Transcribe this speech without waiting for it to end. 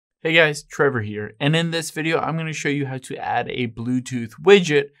Hey guys, Trevor here, and in this video I'm going to show you how to add a Bluetooth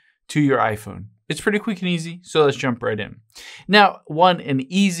widget to your iPhone. It's pretty quick and easy, so let's jump right in. Now, an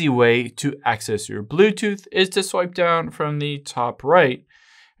easy way to access your Bluetooth is to swipe down from the top right,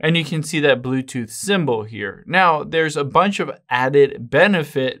 and you can see that Bluetooth symbol here. Now, there's a bunch of added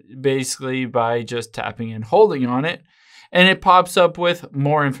benefit basically by just tapping and holding on it. And it pops up with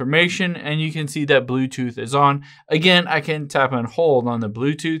more information, and you can see that Bluetooth is on. Again, I can tap and hold on the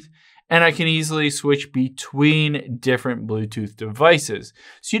Bluetooth, and I can easily switch between different Bluetooth devices.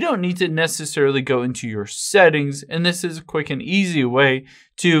 So you don't need to necessarily go into your settings, and this is a quick and easy way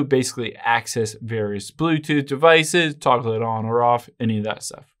to basically access various Bluetooth devices, toggle it on or off, any of that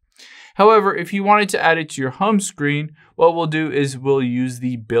stuff. However, if you wanted to add it to your home screen, what we'll do is we'll use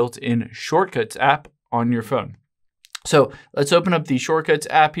the built-in Shortcuts app on your phone. So let's open up the Shortcuts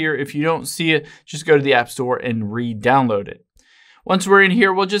app here. If you don't see it, just go to the App Store and re-download it. Once we're in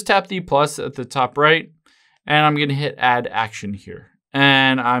here, we'll just tap the plus at the top right, and I'm gonna hit Add Action here.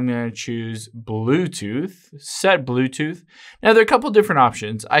 And I'm gonna choose Bluetooth, set Bluetooth. Now there are a couple different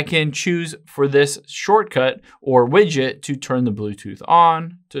options. I can choose for this shortcut or widget to turn the Bluetooth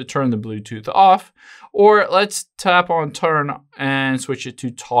on, to turn the Bluetooth off, or let's tap on turn and switch it to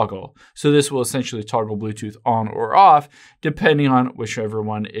toggle. So this will essentially toggle Bluetooth on or off, depending on whichever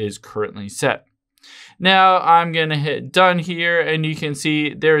one is currently set. Now I'm gonna hit done here, and you can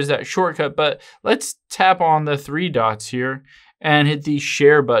see there's that shortcut, but let's tap on the three dots here and hit the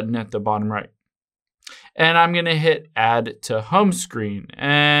share button at the bottom right. And I'm gonna hit add to home screen,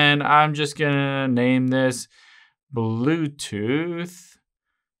 and I'm just gonna name this Bluetooth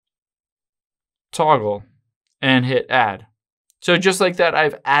toggle and hit add. So just like that,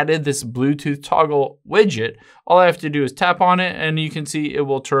 I've added this Bluetooth toggle widget. All I have to do is tap on it, and you can see it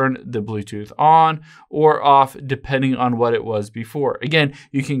will turn the Bluetooth on or off depending on what it was before. Again,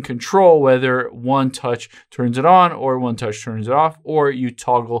 you can control whether one touch turns it on or one touch turns it off, or you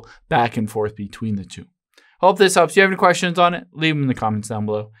toggle back and forth between the two. Hope this helps. If you have any questions on it, leave them in the comments down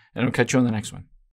below, and I'll catch you on the next one.